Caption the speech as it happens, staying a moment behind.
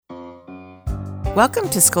Welcome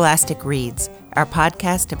to Scholastic Reads, our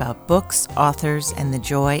podcast about books, authors, and the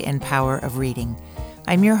joy and power of reading.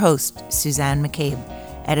 I'm your host, Suzanne McCabe,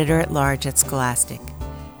 editor-at-large at Scholastic.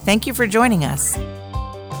 Thank you for joining us.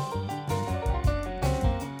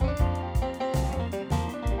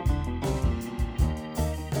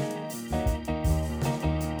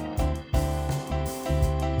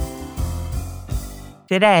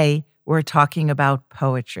 Today, we're talking about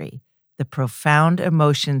poetry, the profound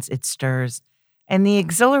emotions it stirs, and the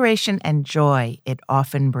exhilaration and joy it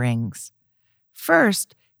often brings.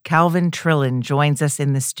 First, Calvin Trillin joins us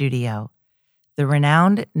in the studio. The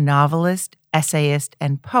renowned novelist, essayist,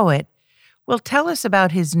 and poet will tell us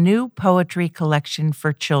about his new poetry collection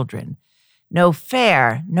for children, No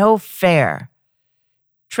Fair, No Fair.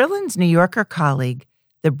 Trillin's New Yorker colleague,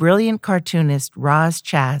 the brilliant cartoonist Roz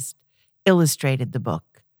Chast, illustrated the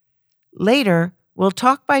book. Later, we'll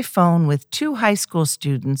talk by phone with two high school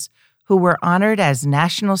students who were honored as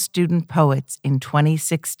National Student Poets in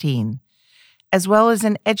 2016, as well as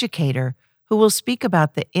an educator who will speak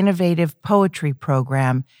about the innovative poetry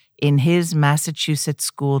program in his Massachusetts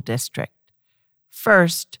school district.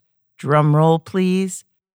 First, drum roll please,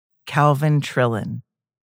 Calvin Trillin.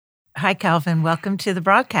 Hi, Calvin. Welcome to the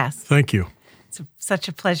broadcast. Thank you. It's such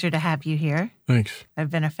a pleasure to have you here. Thanks. I've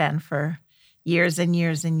been a fan for years and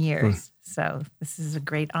years and years, so this is a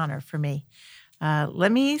great honor for me.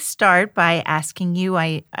 Let me start by asking you,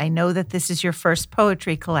 I know that this is your first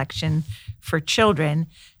poetry collection for children,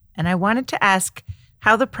 and I wanted to ask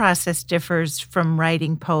how the process differs from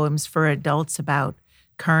writing poems for adults about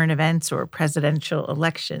current events or presidential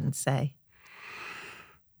elections, say.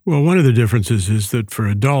 Well, one of the differences is that for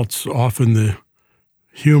adults, often the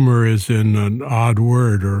humor is in an odd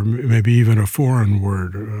word or maybe even a foreign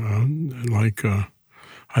word.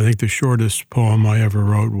 I think the shortest poem I ever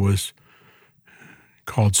wrote was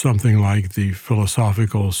called something like The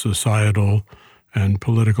Philosophical, Societal, and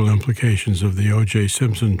Political Implications of the O.J.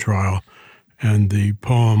 Simpson Trial, and the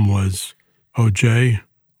poem was O.J.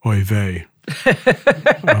 Oy vey.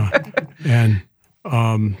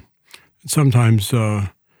 Sometimes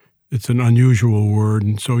it's an unusual word,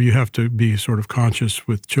 and so you have to be sort of conscious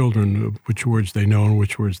with children of which words they know and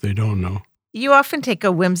which words they don't know. You often take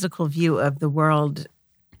a whimsical view of the world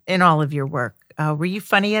in all of your work. Were you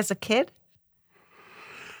funny as a kid?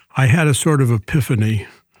 I had a sort of epiphany.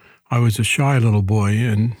 I was a shy little boy,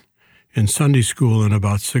 and in Sunday school in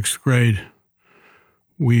about sixth grade,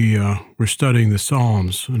 we were studying the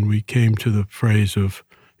Psalms, and we came to the phrase of,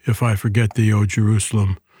 "If I forget thee, O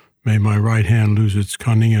Jerusalem, may my right hand lose its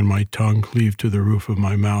cunning and my tongue cleave to the roof of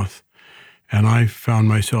my mouth." And I found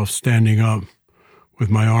myself standing up with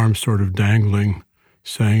my arms sort of dangling,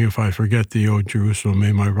 saying, "If I forget thee, O Jerusalem,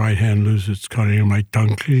 may my right hand lose its cunning and my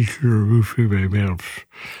tongue cleave to the roof of my mouth."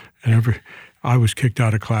 And I was kicked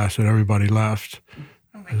out of class and everybody laughed.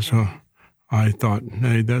 So I thought,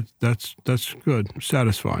 hey, that's good,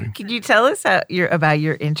 satisfying. Could you tell us about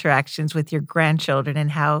your interactions with your grandchildren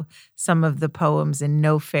and how some of the poems in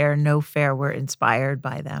No Fair, No Fair were inspired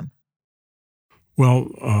by them? Well,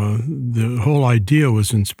 the whole idea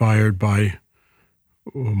was inspired by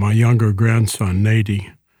my younger grandson,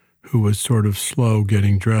 Nady, who was sort of slow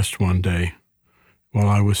getting dressed one day while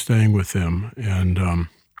I was staying with him. And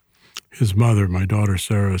his mother, my daughter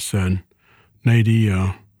Sarah, said, "Nady,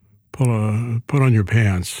 put on your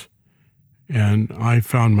pants." And I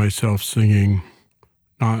found myself singing,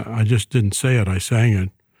 I just didn't say it, I sang it.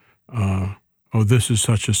 "Oh, this is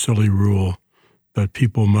such a silly rule that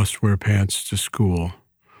people must wear pants to school.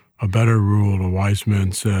 A better rule, a wise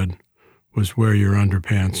man said, was wear your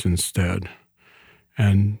underpants instead."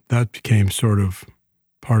 And that became sort of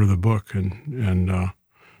part of the book. And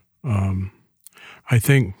I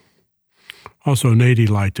think also Nady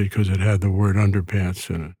liked it because it had the word underpants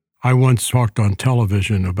in it. I once talked on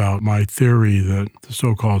television about my theory that the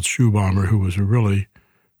so-called shoe bomber, who was a really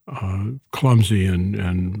clumsy and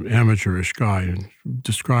amateurish guy and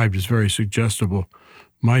described as very suggestible,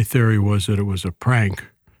 my theory was that it was a prank.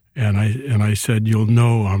 And I said, you'll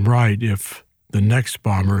know I'm right if the next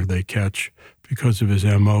bomber they catch, because of his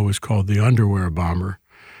M.O., is called the underwear bomber.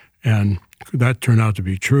 And that turned out to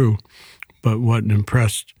be true. But what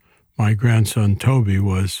impressed my grandson Toby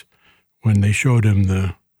was when they showed him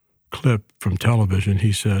the clip from television,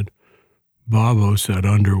 he said, "Bobo said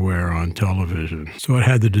underwear on television." So it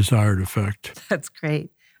had the desired effect. That's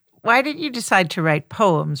great. Why did you decide to write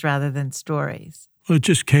poems rather than stories? Well, it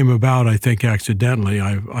just came about, I think, accidentally.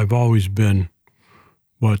 I've always been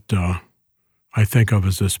what I think of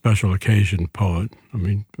as a special occasion poet. I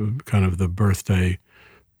mean, kind of the birthday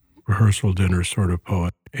rehearsal dinner sort of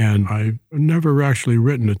poet. And I've never actually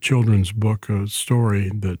written a children's book, a story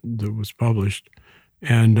that was published.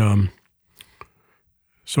 And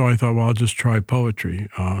so I thought, well, I'll just try poetry.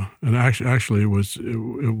 And actually, it was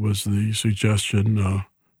the suggestion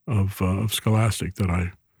of Scholastic that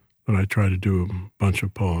I try to do a bunch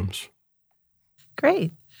of poems.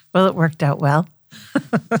 Great. Well, it worked out well.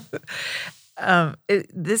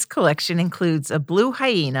 This collection includes a blue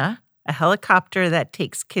hyena, a helicopter that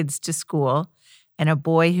takes kids to school, and a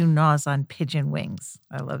boy who gnaws on pigeon wings.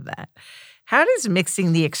 I love that. How does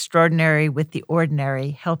mixing the extraordinary with the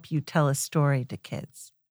ordinary help you tell a story to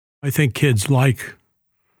kids? I think kids like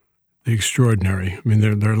the extraordinary. I mean,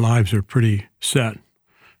 their lives are pretty set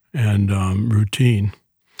and routine.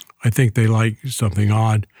 I think they like something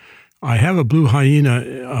odd. I have a blue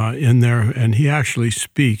hyena in there, and he actually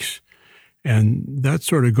speaks, and that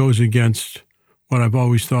sort of goes against what I've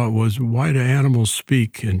always thought was, why do animals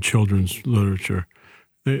speak in children's literature?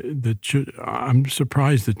 I'm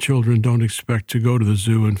surprised that children don't expect to go to the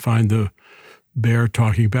zoo and find the bear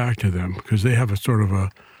talking back to them, because they have a sort of a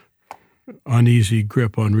uneasy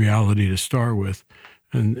grip on reality to start with.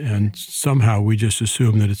 And somehow we just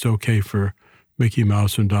assume that it's okay for Mickey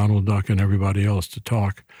Mouse and Donald Duck and everybody else to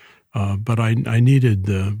talk. But I needed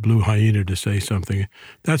the blue hyena to say something.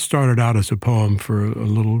 That started out as a poem for a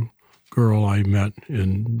little girl I met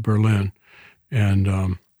in Berlin,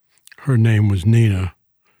 and her name was Nina,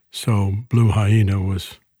 so blue hyena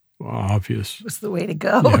was obvious. It was the way to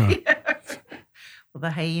go. Yeah. Well,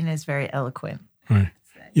 the hyena is very eloquent. Right.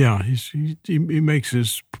 Yeah, he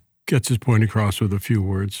gets his point across with a few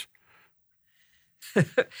words.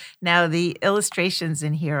 Now, the illustrations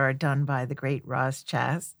in here are done by the great Roz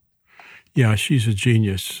Chast. Yeah, she's a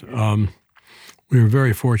genius. We were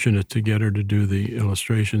very fortunate to get her to do the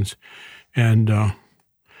illustrations. And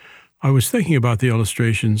I was thinking about the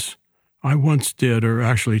illustrations. I once did, or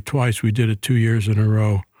actually twice, we did it 2 years in a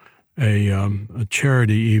row, a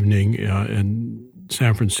charity evening in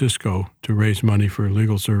San Francisco to raise money for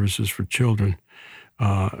legal services for children.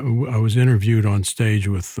 I was interviewed on stage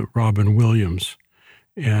with Robin Williams,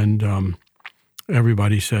 and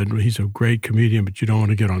everybody said, well, he's a great comedian, but you don't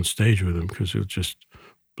want to get on stage with him because he'll just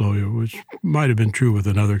blow you, which might have been true with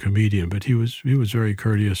another comedian, but he was very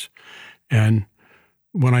courteous. And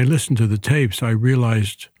when I listened to the tapes, I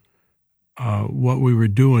realized what we were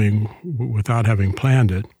doing without having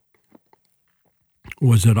planned it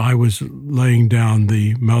was that I was laying down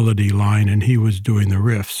the melody line and he was doing the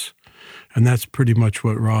riffs. And that's pretty much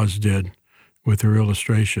what Roz did with her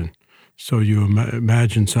illustration. So you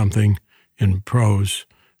imagine something in prose,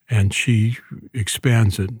 and she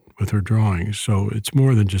expands it with her drawings. So it's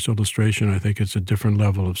more than just illustration. I think it's a different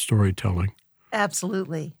level of storytelling.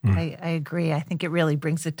 Absolutely. I agree. I think it really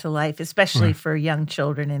brings it to life, especially for young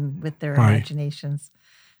children and with their imaginations.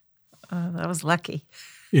 That was lucky.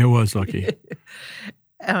 It was lucky.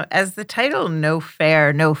 As the title No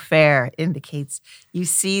Fair indicates, you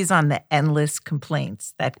seize on the endless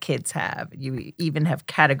complaints that kids have. You even have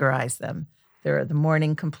categorized them. There are the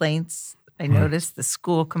morning complaints, I noticed, the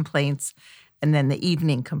school complaints, and then the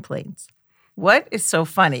evening complaints. What is so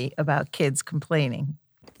funny about kids complaining?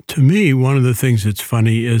 To me, one of the things that's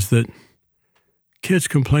funny is that kids'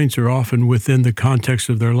 complaints are often within the context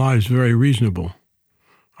of their lives very reasonable.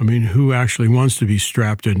 I mean, who actually wants to be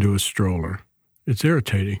strapped into a stroller? It's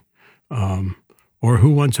irritating. Or who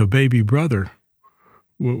wants a baby brother?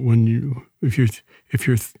 If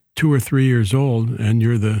you're 2 or 3 years old and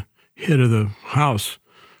you're the hit of the house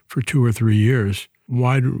for 2 or 3 years,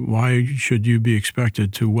 why should you be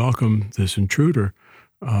expected to welcome this intruder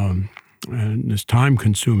and this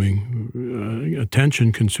time-consuming,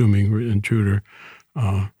 attention-consuming intruder?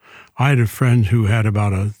 I had a friend who had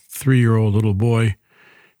about a 3-year-old little boy,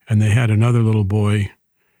 and they had another little boy,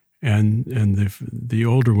 and the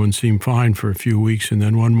older one seemed fine for a few weeks, and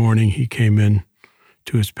then one morning he came in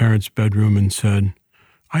to his parents' bedroom and said,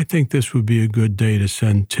 I think this would be a good day to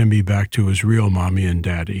send Timmy back to his real mommy and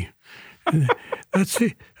daddy. That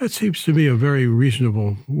seems to me a very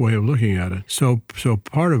reasonable way of looking at it. So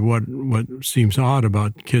part of what seems odd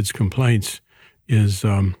about kids' complaints is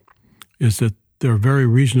that they're very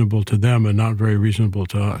reasonable to them and not very reasonable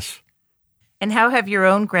to us. And how have your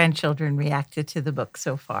own grandchildren reacted to the book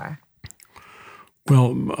so far?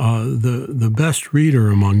 Well, the best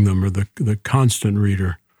reader among them, or the constant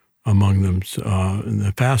reader among them, and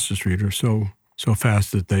the fastest reader, so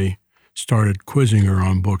fast that they started quizzing her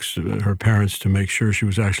on books, her parents, to make sure she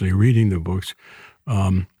was actually reading the books.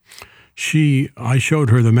 I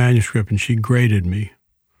showed her the manuscript and she graded me.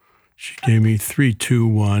 She gave me 3, 2,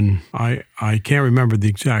 1. I can't remember the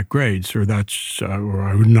exact grades, or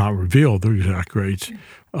I would not reveal the exact grades.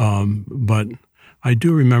 But I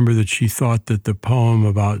do remember that she thought that the poem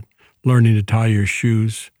about learning to tie your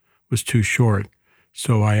shoes was too short,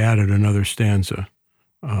 so I added another stanza.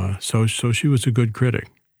 So she was a good critic.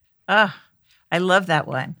 I love that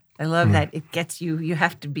one. I love that it gets you. You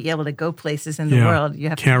have to be able to go places in the world. You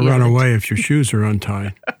can't run away if your shoes are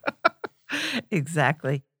untied.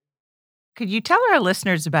 Exactly. Could you tell our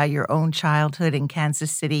listeners about your own childhood in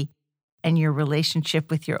Kansas City and your relationship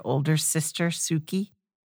with your older sister, Suki?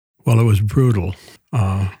 Well, it was brutal.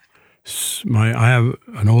 I have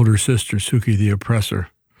an older sister, Suki the Oppressor,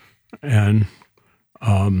 and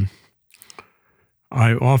I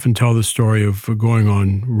often tell the story of going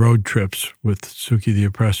on road trips with Suki the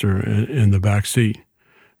Oppressor in the back seat,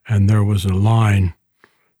 and there was a line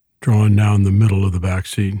drawn down the middle of the back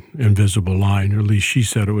seat, invisible line, or at least she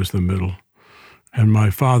said it was the middle. And my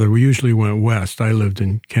father, we usually went west. I lived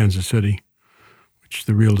in Kansas City, which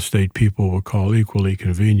the real estate people would call equally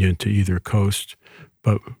convenient to either coast,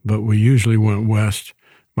 but we usually went west.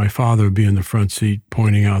 My father would be in the front seat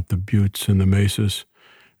pointing out the buttes and the mesas,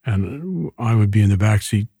 and I would be in the back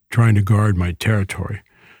seat trying to guard my territory.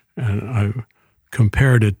 And I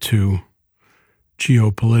compared it to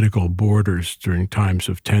geopolitical borders during times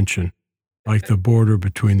of tension, like the border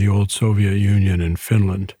between the old Soviet Union and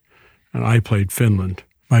Finland. And I played Finland.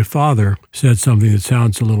 My father said something that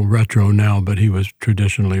sounds a little retro now, but he was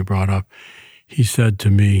traditionally brought up. He said to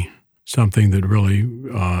me something that really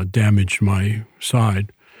damaged my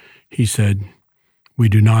side. He said, "We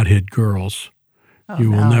do not hit girls.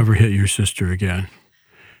 You will never hit your sister again."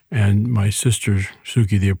 And my sister,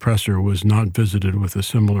 Suki the Oppressor, was not visited with a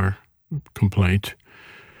similar complaint.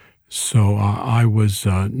 So I was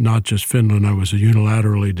not just Finland, I was a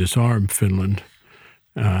unilaterally disarmed Finland.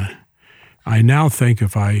 I now think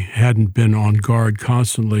if I hadn't been on guard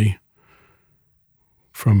constantly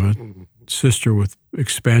from a sister with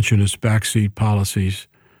expansionist backseat policies,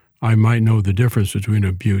 I might know the difference between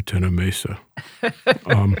a butte and a mesa.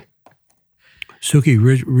 Suki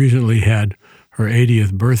recently had her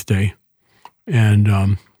 80th birthday,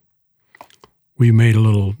 and we made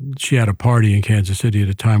she had a party in Kansas City at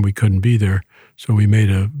a time we couldn't be there, so we made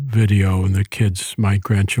a video, and my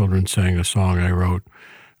grandchildren sang a song I wrote.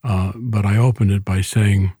 But I opened it by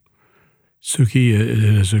saying, "Suki,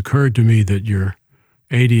 it has occurred to me that your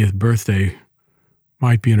 80th birthday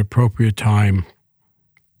might be an appropriate time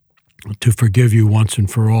to forgive you once and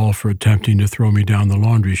for all for attempting to throw me down the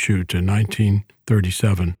laundry chute in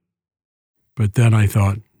 1937. But then I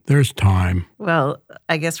thought, there's time." Well,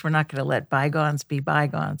 I guess we're not going to let bygones be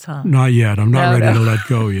bygones, huh? Not yet. I'm not ready to let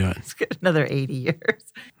go yet. Let's get another 80 years.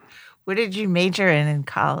 What did you major in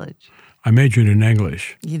college? I majored in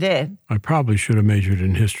English. You did? I probably should have majored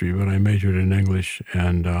in history, but I majored in English,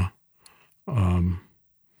 and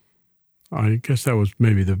I guess that was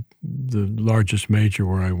maybe the largest major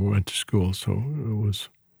where I went to school. So it was,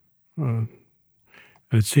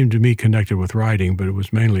 it seemed to me connected with writing, but it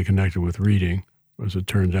was mainly connected with reading, as it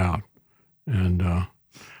turns out. And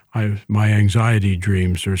my anxiety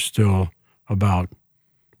dreams are still about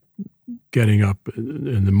getting up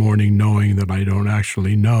in the morning knowing that I don't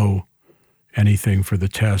actually know anything for the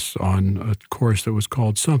tests on a course that was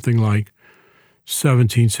called something like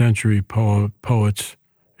 17th century poets,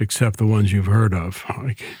 except the ones you've heard of.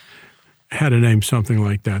 I had a name something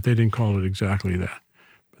like that. They didn't call it exactly that.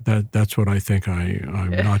 But that's what I think I'm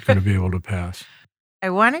not going to be able to pass. I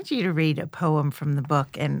wanted you to read a poem from the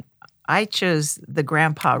book, and I chose "The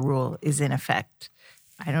Grandpa Rule is in Effect."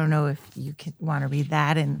 I don't know if you want to read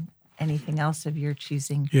that and anything else of your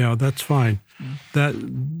choosing. Yeah, that's fine. That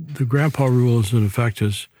 "The Grandpa Rule is in Effect"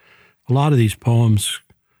 is a lot of these poems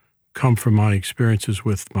come from my experiences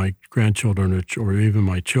with my grandchildren or even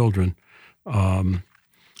my children,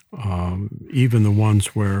 even the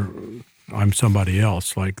ones where I'm somebody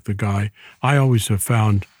else, like the guy. I always have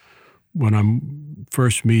found when I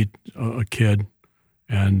first meet a kid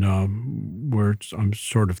and where I'm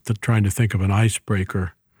sort of trying to think of an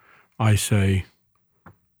icebreaker, I say,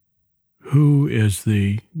 "Who is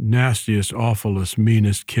the nastiest, awfulest,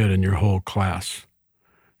 meanest kid in your whole class?"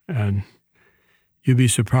 And you'd be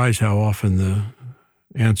surprised how often the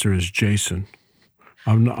answer is Jason.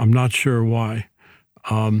 I'm not sure why.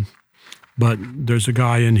 But there's a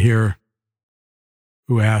guy in here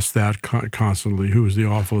who asks that constantly, "Who is the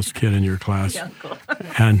awfulest kid in your class?" The uncle.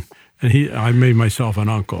 and I made myself an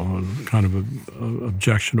uncle, kind of an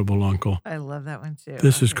objectionable uncle. I love that one too.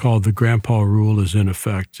 This is called "The Grandpa Rule is in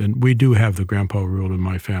Effect," and we do have the Grandpa Rule in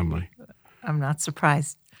my family. I'm not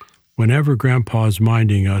surprised. Whenever Grandpa's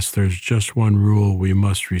minding us, there's just one rule we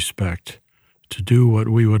must respect: to do what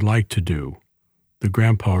we would like to do. The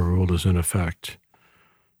Grandpa rule is in effect.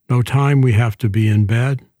 No time we have to be in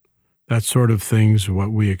bed. That sort of thing's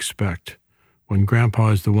what we expect. When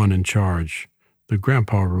Grandpa is the one in charge, the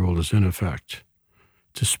Grandpa rule is in effect.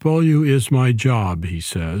 To spoil you is my job, he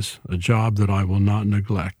says, a job that I will not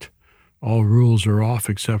neglect. All rules are off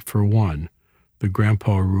except for one. The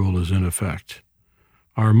Grandpa rule is in effect.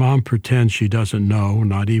 Our mom pretends she doesn't know,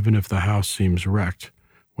 not even if the house seems wrecked,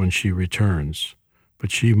 when she returns.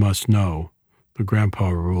 But she must know. The Grandpa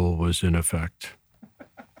rule was in effect.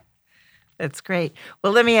 That's great.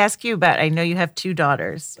 Well, let me ask you about, I know you have 2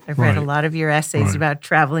 daughters. I've read a lot of your essays about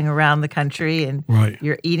traveling around the country and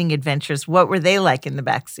your eating adventures. What were they like in the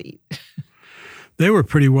back seat? They were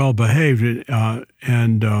pretty well behaved.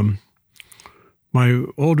 And my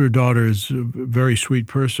older daughter is a very sweet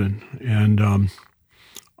person. And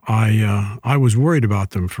I was worried about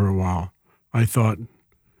them for a while. I thought,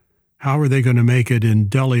 how are they going to make it in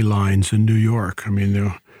deli lines in New York? I mean,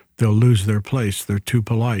 they'll lose their place. They're too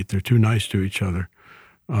polite. They're too nice to each other.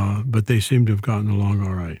 But they seem to have gotten along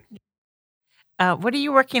all right. What are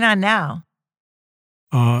you working on now?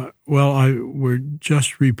 We're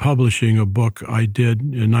just republishing a book I did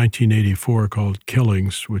in 1984 called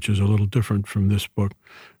Killings, which is a little different from this book.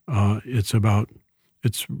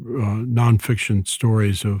 It's nonfiction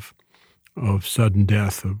stories of sudden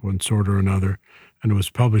death of one sort or another, and it was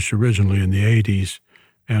published originally in the 80s,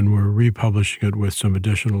 and we're republishing it with some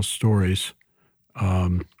additional stories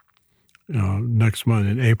next month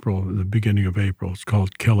in April, the beginning of April. It's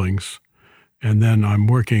called Killings. And then I'm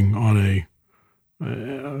working on a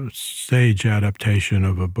stage adaptation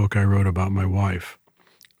of a book I wrote about my wife.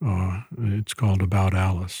 It's called About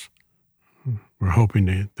Alice. We're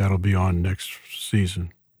hoping that'll be on next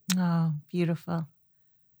season. Oh, beautiful.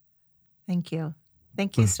 Thank you.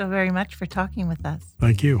 Thank you so very much for talking with us.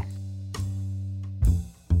 Thank you.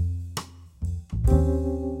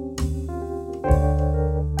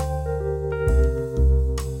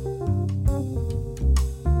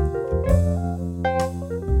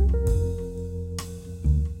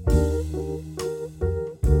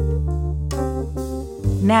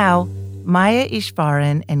 Now, Maya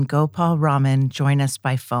Ishvaran and Gopal Raman join us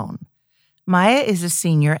by phone. Maya is a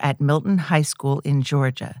senior at Milton High School in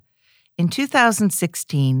Georgia. In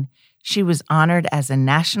 2016, she was honored as a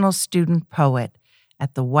National Student Poet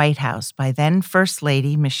at the White House by then First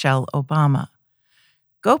Lady Michelle Obama.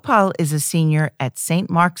 Gopal is a senior at St.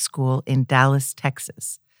 Mark's School in Dallas,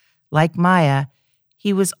 Texas. Like Maya,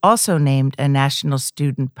 he was also named a National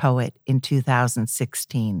Student Poet in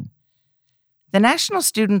 2016. The National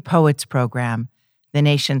Student Poets Program, the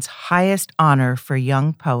nation's highest honor for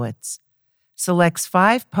young poets, selects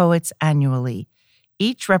 5 poets annually,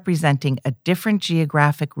 each representing a different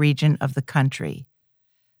geographic region of the country.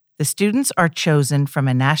 The students are chosen from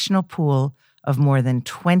a national pool of more than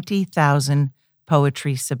 20,000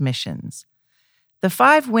 poetry submissions. The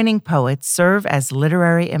 5 winning poets serve as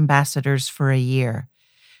literary ambassadors for a year,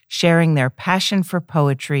 sharing their passion for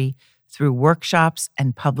poetry through workshops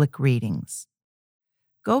and public readings.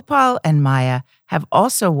 Gopal and Maya have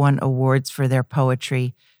also won awards for their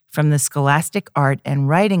poetry from the Scholastic Art and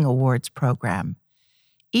Writing Awards program.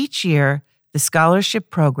 Each year, the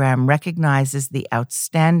scholarship program recognizes the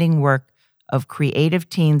outstanding work of creative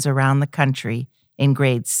teens around the country in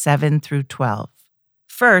grades 7 through 12.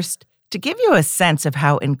 First, to give you a sense of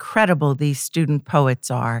how incredible these student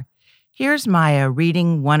poets are, here's Maya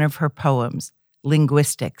reading one of her poems,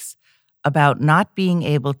 Linguistics, about not being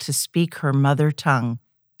able to speak her mother tongue,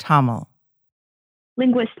 Tamil.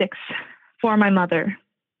 Linguistics for my mother.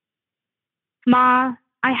 Ma,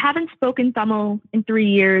 I haven't spoken Tamil in 3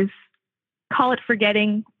 years. Call it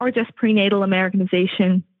forgetting or just prenatal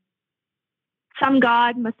Americanization. Some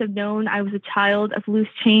God must have known I was a child of loose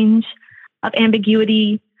change, of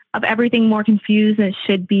ambiguity, of everything more confused than it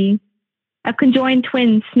should be, of conjoined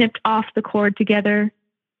twins snipped off the cord together,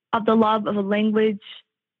 of the love of a language,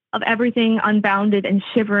 of everything unbounded and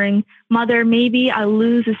shivering. Mother, maybe I'll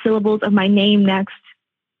lose the syllables of my name next,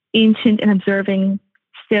 ancient and observing,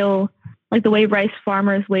 still, like the way rice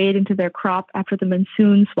farmers wade into their crop after the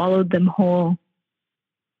monsoon swallowed them whole.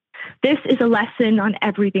 This is a lesson on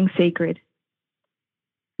everything sacred.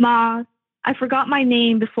 Ma, I forgot my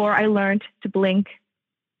name before I learned to blink.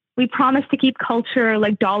 We promised to keep culture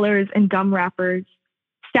like dollars and gum wrappers,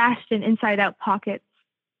 stashed in inside-out pockets,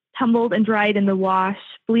 tumbled and dried in the wash,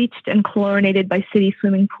 bleached and chlorinated by city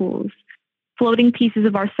swimming pools, floating pieces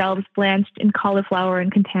of ourselves blanched in cauliflower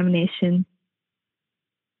and contamination.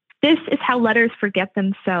 This is how letters forget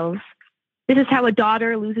themselves, This is how a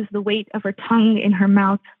daughter loses the weight of her tongue in her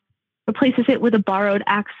mouth, replaces it with a borrowed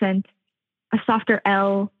accent, a softer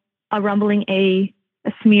L, a rumbling A,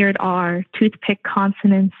 a smeared R, toothpick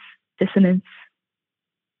consonants, dissonance.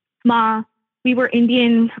 Ma, we were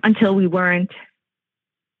Indian until we weren't.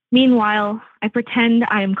 Meanwhile, I pretend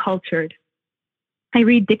I am cultured. I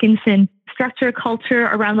read Dickinson, structure culture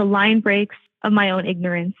around the line breaks of my own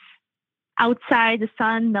ignorance. Outside, the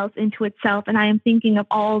sun melts into itself, and I am thinking of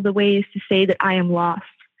all the ways to say that I am lost,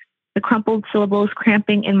 the crumpled syllables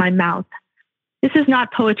cramping in my mouth. This is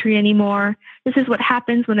not poetry anymore. This is what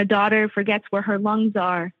happens when a daughter forgets where her lungs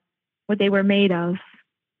are, what they were made of.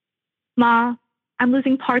 Ma, I'm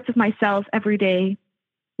losing parts of myself every day,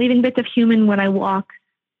 leaving bits of human when I walk,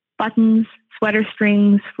 buttons, sweater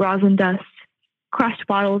strings, rosin dust, crushed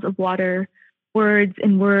bottles of water, words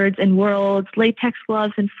and worlds, latex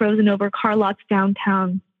gloves and frozen over car lots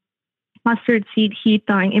downtown, mustard seed heat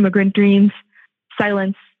thawing immigrant dreams,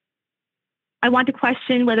 silence. I want to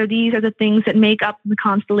question whether these are the things that make up the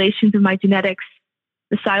constellations of my genetics,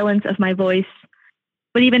 the silence of my voice.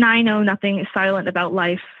 But even I know nothing is silent about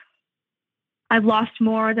life. I've lost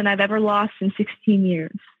more than I've ever lost in 16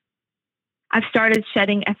 years. I've started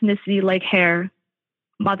shedding ethnicity like hair.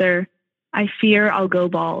 Mother, I fear I'll go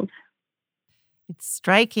bald. It's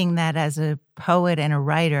striking that as a poet and a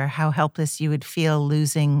writer, how helpless you would feel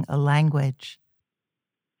losing a language.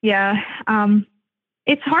 Yeah.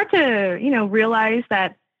 It's hard to, realize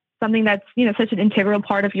that something that's, such an integral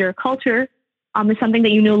part of your culture is something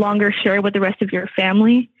that you no longer share with the rest of your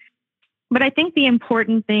family. But I think the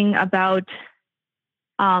important thing about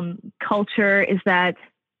culture is that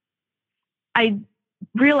I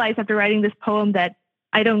realized after writing this poem that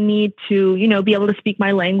I don't need to, be able to speak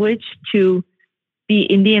my language to be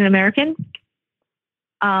Indian American.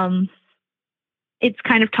 It's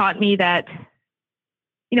kind of taught me that,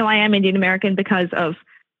 I am Indian American because of,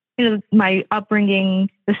 my upbringing,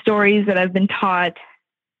 the stories that I've been taught,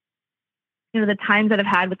 the times that I've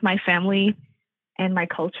had with my family and my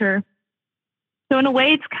culture. So in a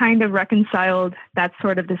way, it's kind of reconciled that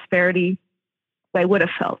sort of disparity that I would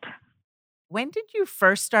have felt. When did you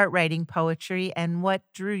first start writing poetry, and what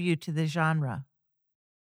drew you to the genre?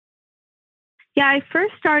 Yeah, I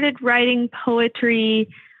first started writing poetry,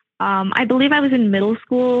 I believe I was in middle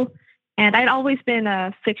school, and I'd always been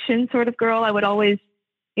a fiction sort of girl. I would always,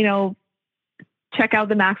 check out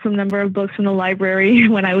the maximum number of books from the library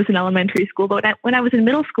when I was in elementary school. But when I was in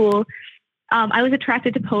middle school, I was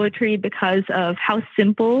attracted to poetry because of how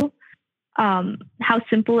simple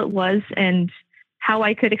it was and how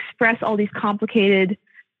I could express all these complicated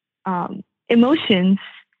emotions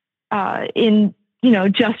in,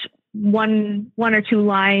 just one or two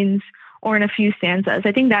lines or in a few stanzas.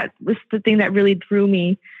 I think that was the thing that really drew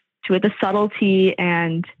me to it, the subtlety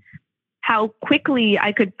and how quickly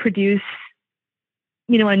I could produce,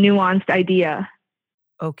 a nuanced idea.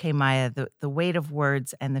 Okay, Maya, the weight of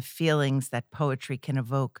words and the feelings that poetry can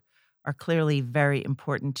evoke are clearly very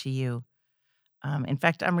important to you. In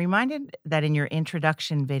fact, I'm reminded that in your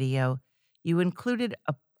introduction video, you included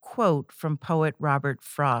a quote from poet Robert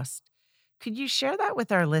Frost. Could you share that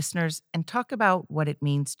with our listeners and talk about what it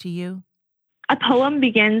means to you? A poem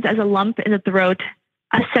begins as a lump in the throat,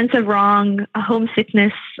 a sense of wrong, a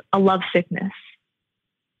homesickness, a lovesickness.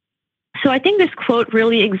 So I think this quote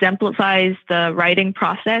really exemplifies the writing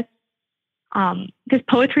process, because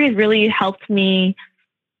poetry has really helped me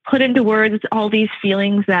put into words all these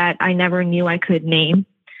feelings that I never knew I could name,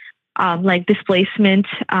 like displacement,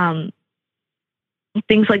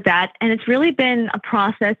 things like that. And it's really been a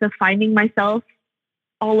process of finding myself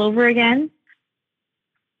all over again.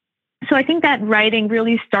 So I think that writing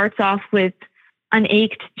really starts off with an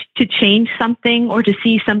ache to change something or to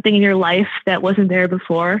see something in your life that wasn't there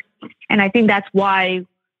before. And I think that's why,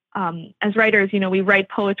 as writers, we write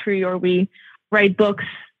poetry or we write books,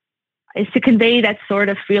 is to convey that sort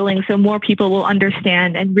of feeling so more people will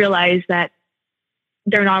understand and realize that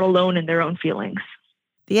they're not alone in their own feelings.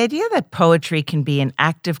 The idea that poetry can be an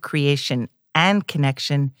act of creation and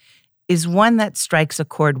connection is one that strikes a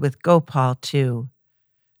chord with Gopal, too.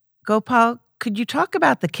 Gopal, could you talk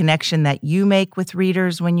about the connection that you make with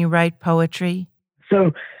readers when you write poetry?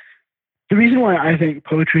 So the reason why I think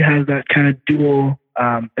poetry has that kind of dual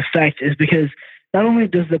effect is because not only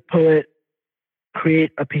does the poet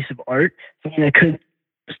create a piece of art, something that could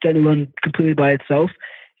stand alone completely by itself,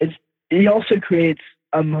 he also creates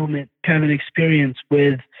a moment, kind of an experience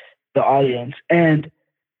with the audience. And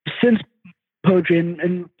since poetry,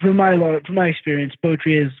 and from my experience,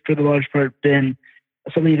 poetry has for the large part been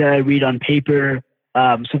something that I read on paper,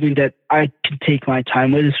 something that I can take my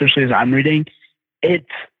time with, especially as I'm reading. It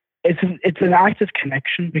it's an act of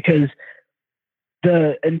connection, because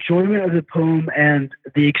the enjoyment of the poem and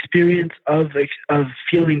the experience of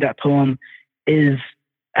feeling that poem is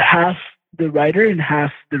half the writer and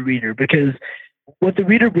half the reader, because what the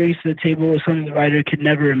reader brings to the table is something the writer could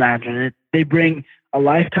never imagine. They bring a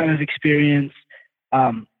lifetime of experience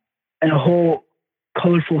and a whole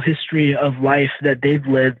colorful history of life that they've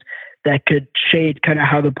lived that could shade kind of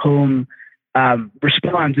how the poem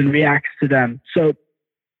responds and reacts to them. So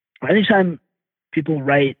anytime people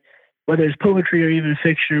write, whether it's poetry or even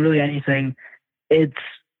fiction or really anything, it's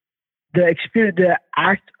the experience, the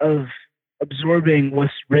act of absorbing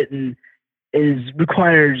what's written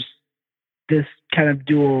requires this kind of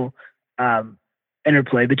dual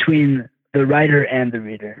interplay between the writer and the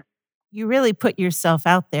reader. You really put yourself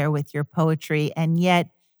out there with your poetry, and yet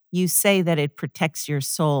you say that it protects your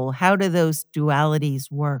soul. How do those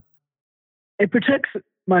dualities work? It protects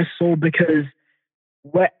my soul because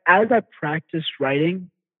as I practice writing,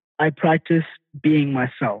 I practice being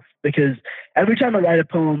myself. Because every time I write a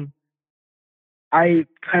poem, I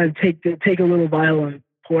kind of take a little vial and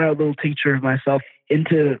pour out a little tincture of myself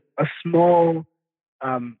into a small,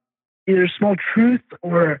 either a small truth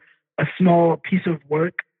or a small piece of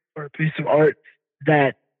work or a piece of art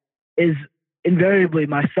that is invariably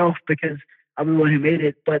myself, because I'm the one who made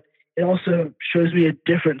it, but it also shows me a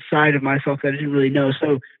different side of myself that I didn't really know.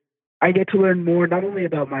 So I get to learn more, not only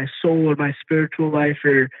about my soul or my spiritual life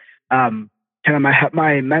or kind of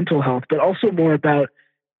my mental health, but also more about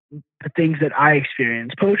the things that I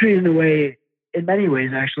experience. Poetry, in many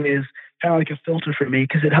ways, actually, is kind of like a filter for me,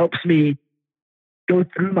 because it helps me go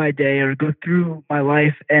through my day or go through my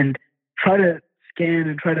life and try to scan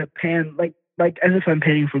and try to pan, like as if I'm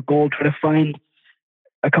panning for gold, try to find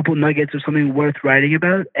a couple nuggets of something worth writing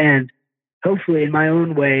about, and hopefully in my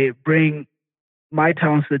own way bring my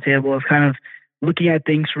talents to the table of kind of looking at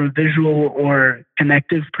things from a visual or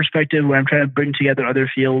connective perspective, where I'm trying to bring together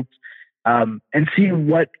other fields and see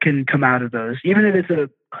what can come out of those. Even if it's a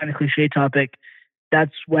kind of cliche topic,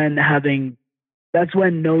 that's when knowing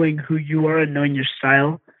who you are and knowing your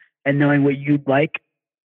style and knowing what you like,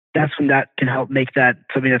 that's when that can help make that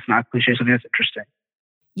something that's not cliche, something that's interesting.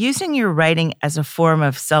 Using your writing as a form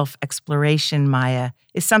of self-exploration, Maya,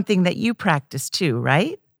 is something that you practice too,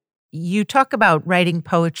 right? You talk about writing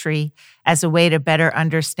poetry as a way to better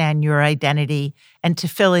understand your identity and to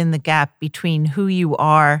fill in the gap between who you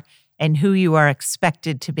are and who you are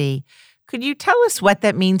expected to be. Could you tell us what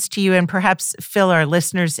that means to you and perhaps fill our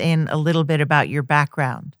listeners in a little bit about your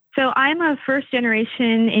background? So I'm a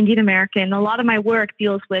first-generation Indian American. A lot of my work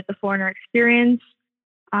deals with the foreigner experience,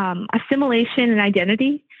 assimilation, and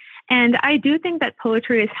identity. And I do think that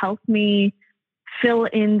poetry has helped me fill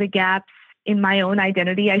in the gaps in my own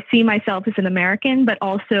identity. I see myself as an American, but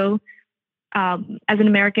also as an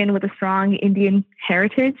American with a strong Indian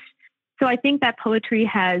heritage. So I think that poetry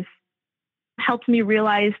has helped me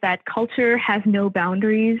realize that culture has no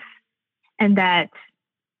boundaries, and that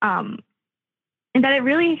it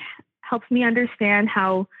really helps me understand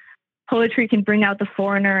how poetry can bring out the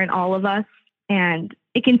foreigner in all of us. And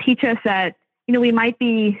it can teach us that, we might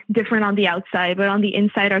be different on the outside, but on the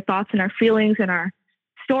inside, our thoughts and our feelings and our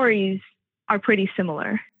stories are pretty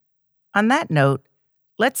similar. On that note,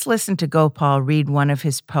 let's listen to Gopal read one of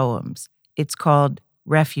his poems. It's called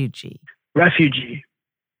Refugee. Refugee.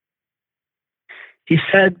 He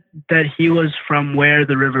said that he was from where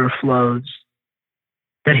the river flows,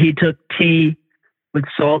 that he took tea with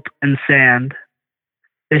salt and sand,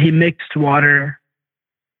 that he mixed water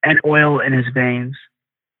and oil in his veins.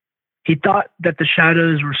 He thought that the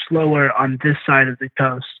shadows were slower on this side of the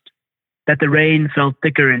coast, that the rain fell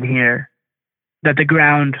thicker in here, that the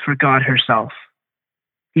ground forgot herself.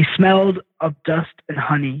 He smelled of dust and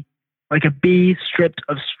honey, like a bee stripped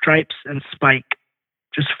of stripes and spike,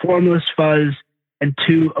 just formless fuzz and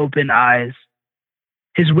two open eyes.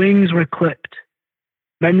 His wings were clipped,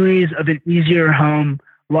 memories of an easier home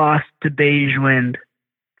lost to beige wind.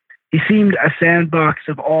 He seemed a sandbox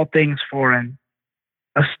of all things foreign,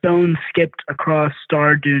 a stone skipped across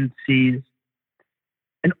star-duned seas.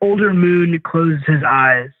 An older moon closed his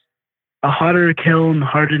eyes, a hotter kiln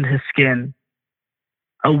hardened his skin,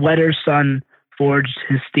 a wetter sun forged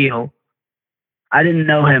his steel. I didn't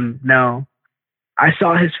know him, no. I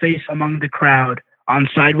saw his face among the crowd, on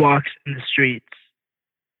sidewalks in the streets.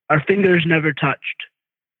 Our fingers never touched.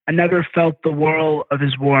 I never felt the whirl of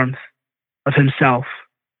his warmth, of himself.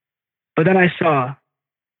 But then I saw,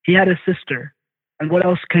 he had a sister, and what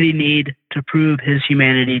else could he need to prove his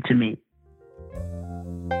humanity to me?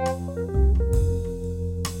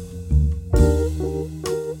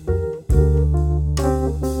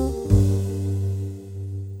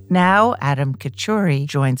 Now, Adam Kachuri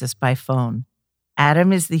joins us by phone.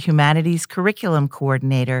 Adam is the Humanities Curriculum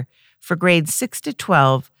Coordinator for grades 6 to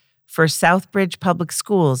 12 for Southbridge Public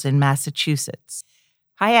Schools in Massachusetts.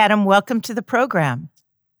 Hi, Adam. Welcome to the program.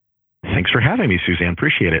 Thanks for having me, Suzanne.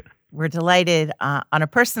 Appreciate it. We're delighted. On a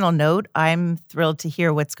personal note, I'm thrilled to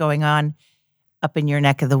hear what's going on up in your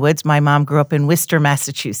neck of the woods. My mom grew up in Worcester,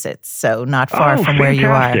 Massachusetts, so not far from where you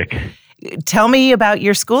are. Tell me about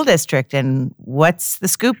your school district and what's the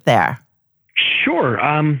scoop there? Sure.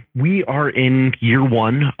 We are in year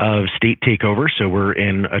one of state takeover, so we're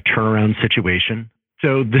in a turnaround situation.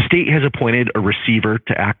 So the state has appointed a receiver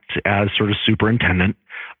to act as sort of superintendent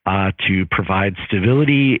to provide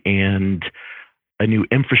stability and a new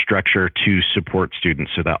infrastructure to support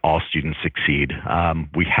students so that all students succeed.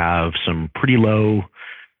 We have some pretty low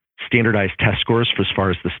standardized test scores for as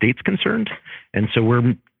far as the state's concerned. And so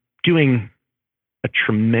we're doing a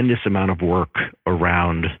tremendous amount of work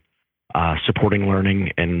around supporting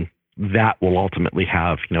learning, and that will ultimately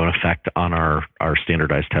have an effect on our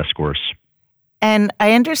standardized test scores. And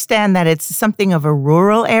I understand that it's something of a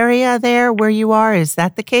rural area there where you are. Is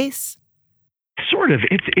that the case? Sort of.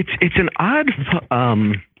 It's an odd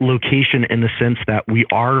location in the sense that we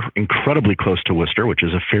are incredibly close to Worcester, which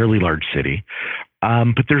is a fairly large city,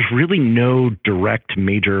 but there's really no direct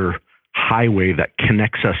major highway that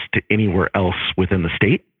connects us to anywhere else within the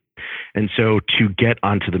state. And so to get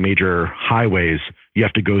onto the major highways, you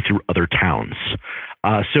have to go through other towns.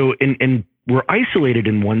 So we're isolated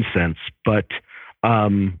in one sense, but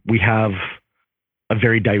we have a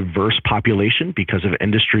very diverse population because of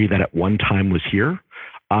industry that at one time was here.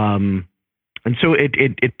 And so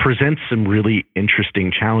it presents some really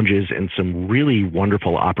interesting challenges and some really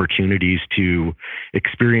wonderful opportunities to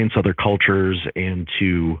experience other cultures and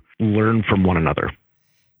to learn from one another.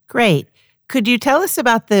 Great. Could you tell us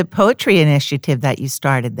about the poetry initiative that you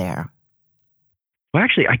started there? Well,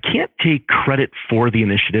 actually, I can't take credit for the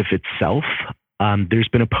initiative itself. There's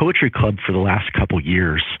been a poetry club for the last couple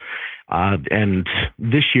years. And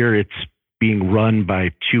this year it's being run by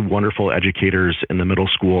two wonderful educators in the middle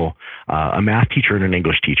school, a math teacher and an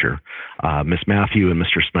English teacher, Miss Matthew and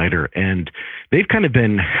Mr. Snyder. And they've kind of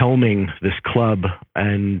been helming this club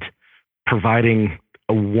and providing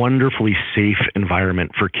a wonderfully safe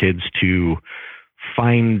environment for kids to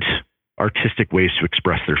find artistic ways to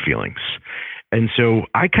express their feelings. And so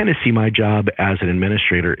I kind of see my job as an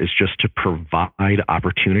administrator is just to provide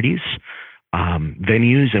opportunities,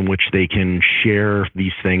 venues in which they can share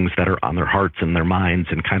these things that are on their hearts and their minds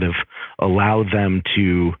and kind of allow them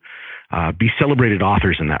to be celebrated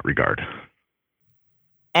authors in that regard.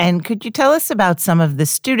 And could you tell us about some of the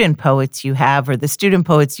student poets you have or the student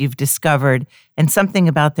poets you've discovered and something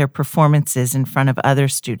about their performances in front of other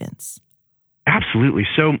students? Absolutely.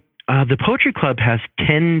 So the Poetry Club has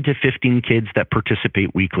 10 to 15 kids that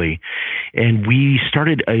participate weekly. And we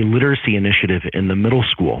started a literacy initiative in the middle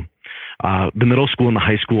school. The middle school and the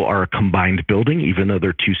high school are a combined building, even though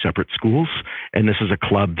they're two separate schools. And this is a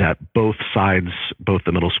club that both sides, both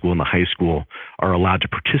the middle school and the high school, are allowed to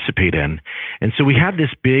participate in. And so we have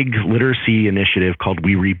this big literacy initiative called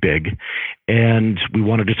We Read Big. And we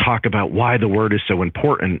wanted to talk about why the word is so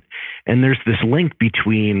important. And there's this link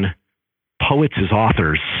between poets as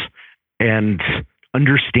authors and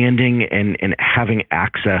understanding and having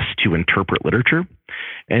access to interpret literature.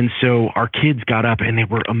 And so our kids got up and they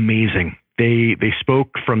were amazing. They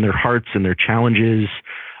spoke from their hearts and their challenges,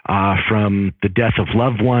 from the death of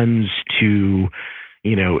loved ones to,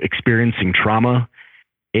 experiencing trauma.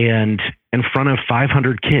 And in front of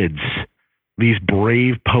 500 kids, these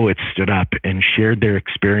brave poets stood up and shared their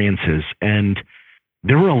experiences. And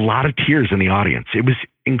there were a lot of tears in the audience. It was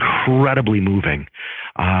incredibly moving.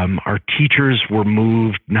 Our teachers were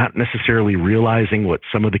moved, not necessarily realizing what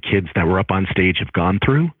some of the kids that were up on stage have gone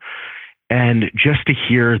through. And just to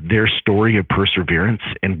hear their story of perseverance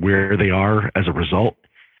and where they are as a result,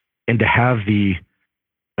 and to have the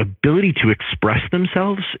ability to express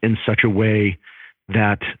themselves in such a way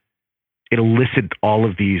that it elicited all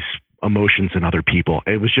of these emotions in other people.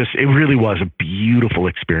 It really was a beautiful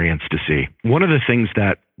experience to see. One of the things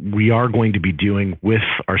that we are going to be doing with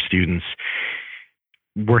our students,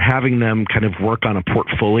 we're having them kind of work on a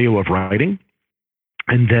portfolio of writing,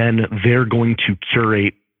 and then they're going to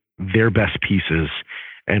curate their best pieces,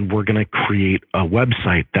 and we're going to create a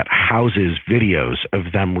website that houses videos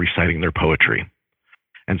of them reciting their poetry.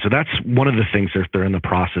 And so that's one of the things that they're in the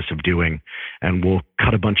process of doing. And we'll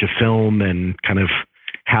cut a bunch of film and kind of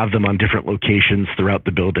have them on different locations throughout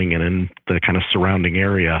the building and in the kind of surrounding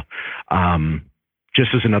area, just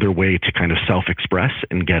as another way to kind of self-express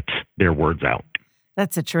and get their words out.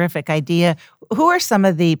 That's a terrific idea. Who are some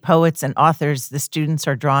of the poets and authors the students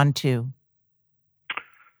are drawn to?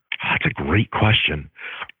 That's a great question.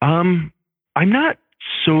 I'm not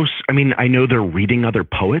I know they're reading other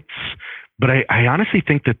poets, but I honestly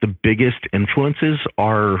think that the biggest influences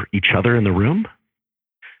are each other in the room.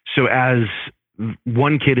 So as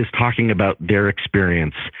one kid is talking about their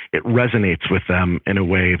experience, it resonates with them in a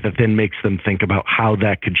way that then makes them think about how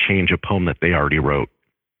that could change a poem that they already wrote.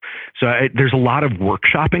 So there's a lot of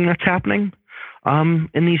workshopping that's happening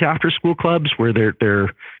in these after-school clubs where they're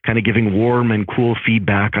kind of giving warm and cool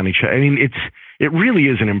feedback on each other. I mean, it really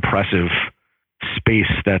is an impressive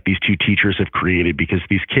space that these two teachers have created, because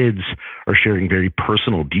these kids are sharing very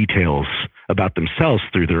personal details about themselves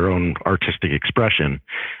through their own artistic expression,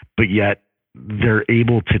 but yet they're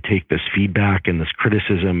able to take this feedback and this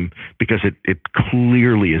criticism because it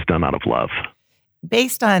clearly is done out of love.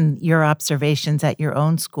 Based on your observations at your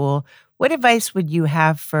own school, what advice would you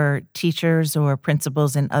have for teachers or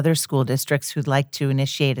principals in other school districts who'd like to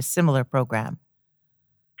initiate a similar program?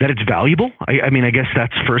 That it's valuable. I mean, I guess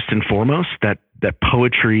that's first and foremost, that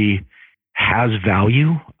poetry has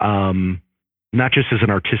value, not just as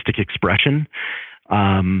an artistic expression,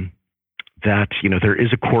 that, there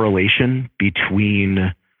is a correlation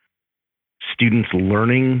between students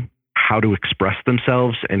learning how to express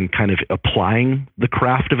themselves and kind of applying the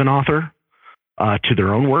craft of an author to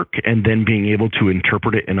their own work, and then being able to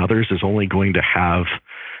interpret it in others is only going to have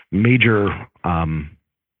major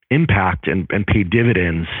impact and pay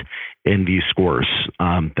dividends in these scores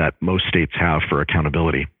that most states have for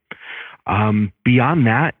accountability. Beyond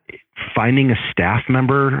that, finding a staff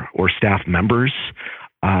member or staff members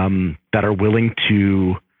that are willing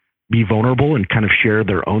to be vulnerable and kind of share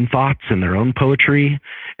their own thoughts and their own poetry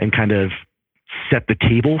and kind of set the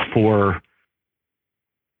table for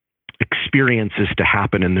experiences to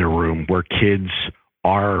happen in their room where kids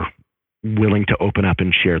are willing to open up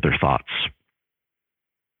and share their thoughts.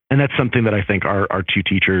 And that's something that I think our two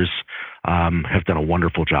teachers have done a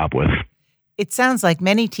wonderful job with. It sounds like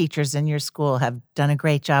many teachers in your school have done a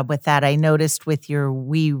great job with that. I noticed with your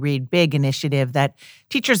We Read Big initiative that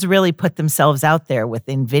teachers really put themselves out there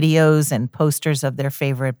within videos and posters of their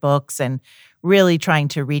favorite books and really trying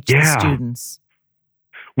to reach the students.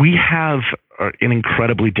 We have an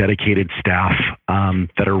incredibly dedicated staff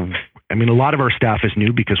that are, a lot of our staff is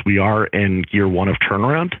new because we are in year one of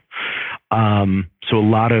turnaround. So a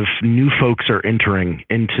lot of new folks are entering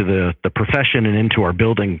into the profession and into our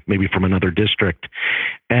building, maybe from another district.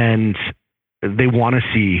 And they want to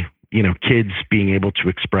see, kids being able to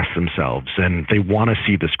express themselves, and they want to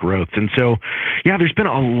see this growth. And so, there's been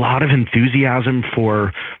a lot of enthusiasm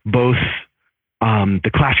for both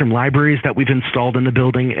the classroom libraries that we've installed in the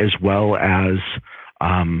building, as well as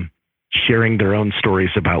sharing their own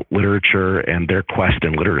stories about literature and their quest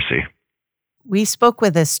in literacy. We spoke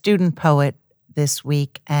with a student poet this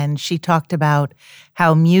week, and she talked about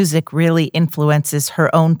how music really influences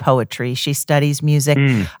her own poetry. She studies music.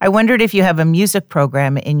 I wondered if you have a music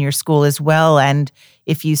program in your school as well, and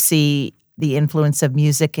if you see the influence of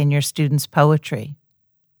music in your students' poetry.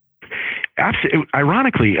 Absolutely.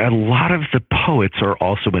 Ironically, a lot of the poets are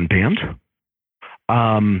also in band.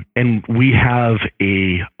 And we have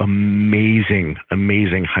a amazing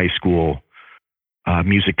high school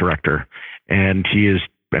music director. And he is,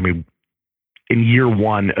 in year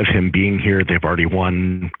one of him being here, they've already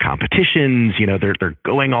won competitions. They're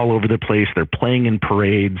going all over the place. They're playing in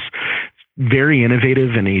parades. Very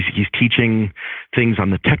innovative, and he's teaching things on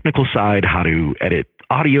the technical side, how to edit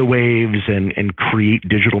audio waves and create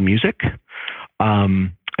digital music.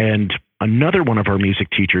 And another one of our music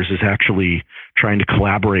teachers is actually trying to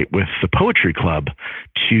collaborate with the Poetry Club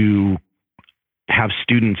to have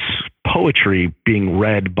students' poetry being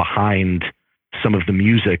read behind some of the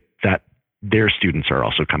music that their students are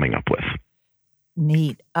also coming up with.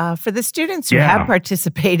 Neat. For the students who have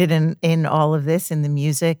participated in all of this, in the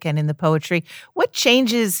music and in the poetry, what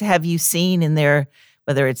changes have you seen in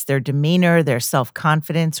whether it's their demeanor, their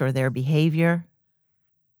self-confidence, or their behavior?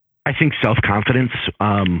 I think self-confidence,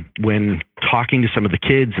 when talking to some of the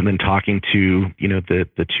kids and then talking to,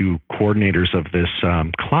 the two coordinators of this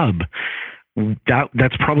club,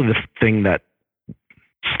 that's probably the thing that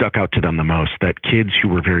stuck out to them the most, that kids who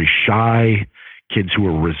were very shy, kids who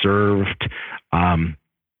were reserved,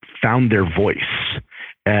 found their voice.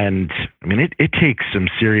 And it takes some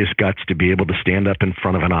serious guts to be able to stand up in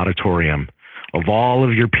front of an auditorium of all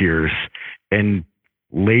of your peers and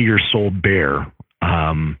lay your soul bare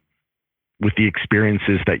with the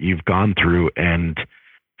experiences that you've gone through, and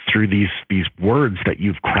through these words that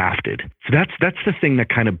you've crafted. So that's the thing that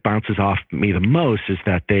kind of bounces off me the most, is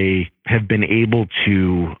that they have been able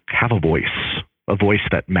to have a voice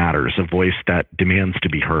that matters, a voice that demands to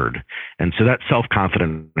be heard. And so that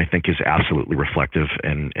self-confidence, I think, is absolutely reflective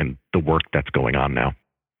in the work that's going on now.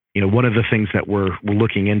 One of the things that we're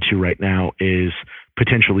looking into right now is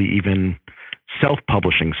potentially even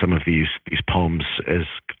self-publishing some of these poems as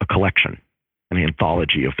a collection, an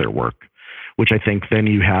anthology of their work, which I think then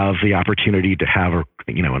you have the opportunity to have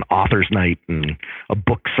an author's night and a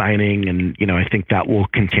book signing. And, I think that will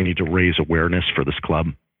continue to raise awareness for this club.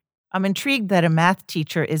 I'm intrigued that a math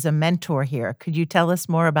teacher is a mentor here. Could you tell us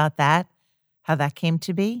more about that, how that came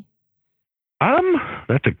to be?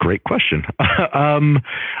 That's a great question.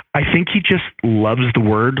 I think he just loves the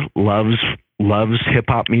word, loves hip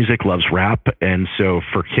hop music, loves rap. And so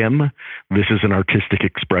for him, this is an artistic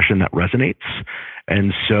expression that resonates.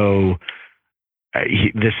 And so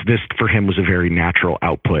this for him was a very natural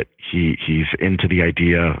output. He's into the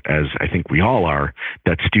idea, as I think we all are,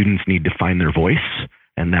 that students need to find their voice,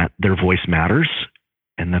 and that their voice matters,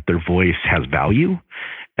 and that their voice has value.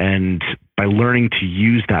 And by learning to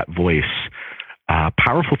use that voice,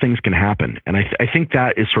 powerful things can happen. And I think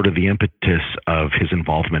that is sort of the impetus of his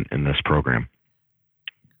involvement in this program.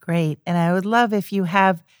 Great. And I would love if you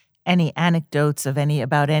have any anecdotes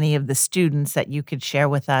about any of the students that you could share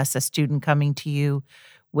with us, a student coming to you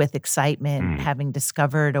with excitement, having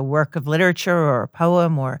discovered a work of literature or a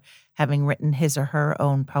poem, or having written his or her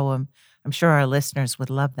own poem. I'm sure our listeners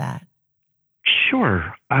would love that.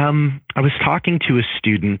 Sure. I was talking to a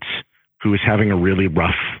student who was having a really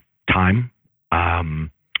rough time.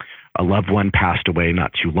 A loved one passed away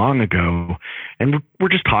not too long ago, and we're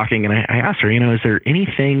just talking, and I asked her, is there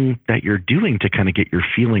anything that you're doing to kind of get your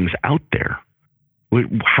feelings out there?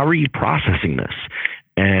 How are you processing this?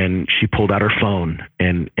 And she pulled out her phone,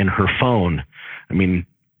 and in her phone,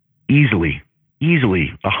 easily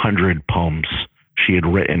 100 poems she had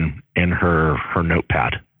written in her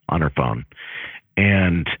notepad on her phone.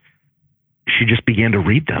 And she just began to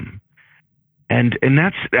read them. And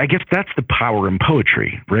I guess that's the power in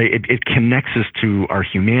poetry, right? It connects us to our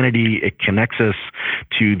humanity. It connects us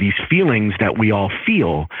to these feelings that we all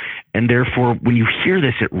feel. And therefore, when you hear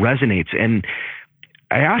this, it resonates. And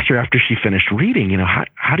I asked her after she finished reading,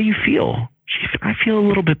 how do you feel? She said, I feel a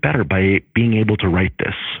little bit better by being able to write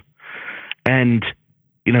this. And,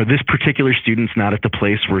 this particular student's not at the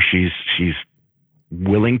place where she's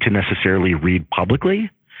willing to necessarily read publicly,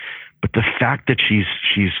 but the fact that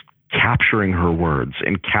she's capturing her words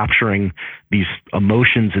and capturing these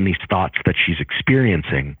emotions and these thoughts that she's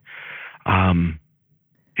experiencing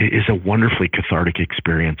is a wonderfully cathartic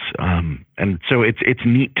experience. And so it's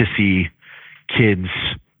neat to see kids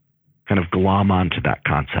kind of glom onto that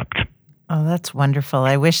concept. Oh, that's wonderful.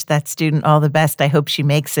 I wish that student all the best. I hope she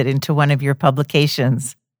makes it into one of your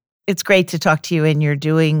publications. It's great to talk to you, and you're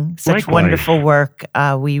doing such Likewise. Wonderful work.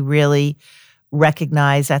 We really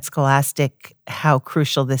recognize at Scholastic how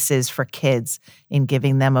crucial this is for kids in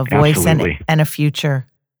giving them a voice and a future.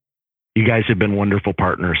 You guys have been wonderful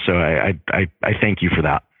partners, so I thank you for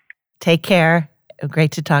that. Take care.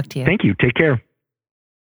 Great to talk to you. Thank you. Take care.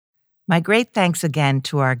 My great thanks again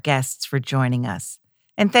to our guests for joining us.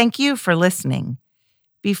 And thank you for listening.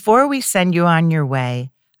 Before we send you on your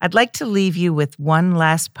way, I'd like to leave you with one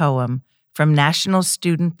last poem from national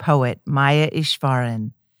student poet Maya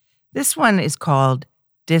Ishvaran. This one is called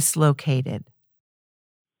Dislocated.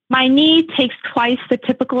 My knee takes twice the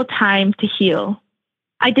typical time to heal.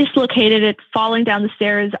 I dislocated it falling down the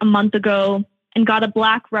stairs a month ago and got a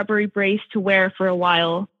black rubbery brace to wear for a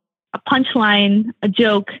while. A punchline, a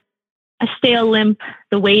joke, a stale limp,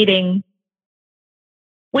 the waiting.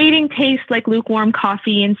 Waiting tastes like lukewarm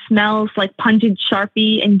coffee and smells like pungent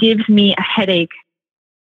Sharpie and gives me a headache.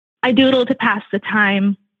 I doodle to pass the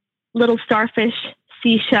time. Little starfish,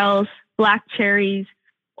 seashells, black cherries,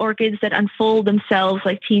 orchids that unfold themselves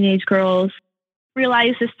like teenage girls.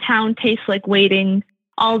 Realize this town tastes like waiting,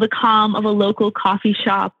 all the calm of a local coffee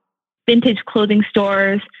shop, vintage clothing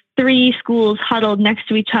stores, 3 schools huddled next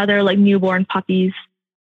to each other like newborn puppies.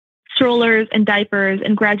 Strollers and diapers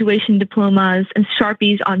and graduation diplomas and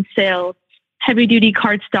Sharpies on sale, heavy-duty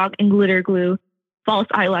cardstock and glitter glue, false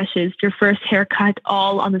eyelashes, your first haircut,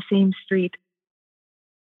 all on the same street.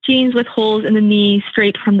 Jeans with holes in the knee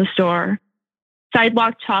straight from the store.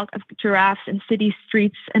 Sidewalk chalk of giraffes and city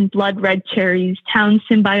streets and blood-red cherries, town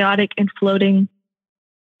symbiotic and floating.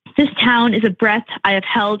 This town is a breath I have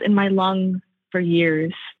held in my lungs for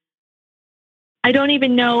years. I don't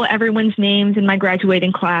even know everyone's names in my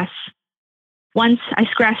graduating class. Once I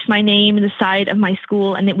scratched my name in the side of my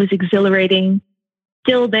school and it was exhilarating.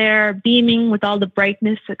 still there, beaming with all the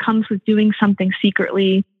brightness that comes with doing something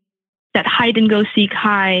secretly, that hide and go seek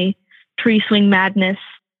high, tree swing madness.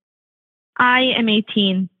 I am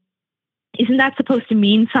 18. Isn't that supposed to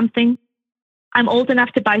mean something? I'm old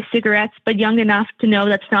enough to buy cigarettes, but young enough to know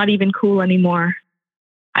that's not even cool anymore.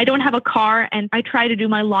 I don't have a car, and I try to do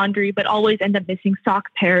my laundry, but always end up missing sock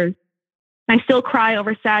pairs. I still cry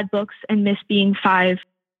over sad books and miss being 5.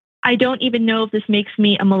 I don't even know if this makes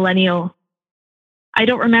me a millennial. I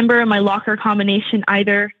don't remember my locker combination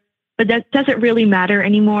either, but that doesn't really matter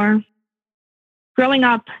anymore. Growing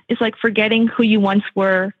up is like forgetting who you once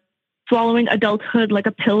were, swallowing adulthood like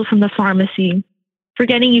a pill from the pharmacy,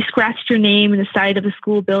 forgetting you scratched your name in the side of a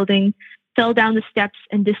school building, fell down the steps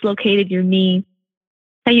and dislocated your knee,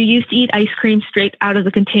 that you used to eat ice cream straight out of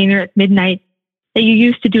the container at midnight, that you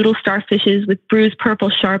used to doodle starfishes with bruised purple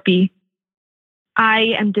Sharpie.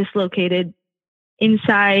 I am dislocated,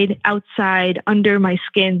 inside, outside, under my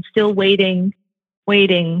skin, still waiting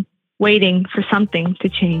for something to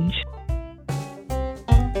change.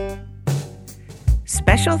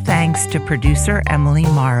 Special thanks to producer Emily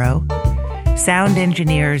Morrow, sound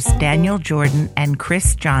engineers Daniel Jordan and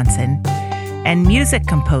Chris Johnson, and music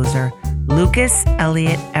composer Lucas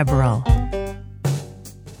Elliott Eberl.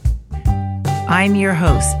 I'm your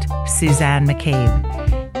host, Suzanne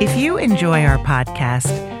McCabe. If you enjoy our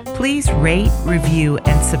podcast, please rate, review,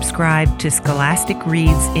 and subscribe to Scholastic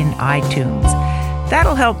Reads in iTunes.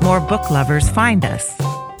 That'll help more book lovers find us.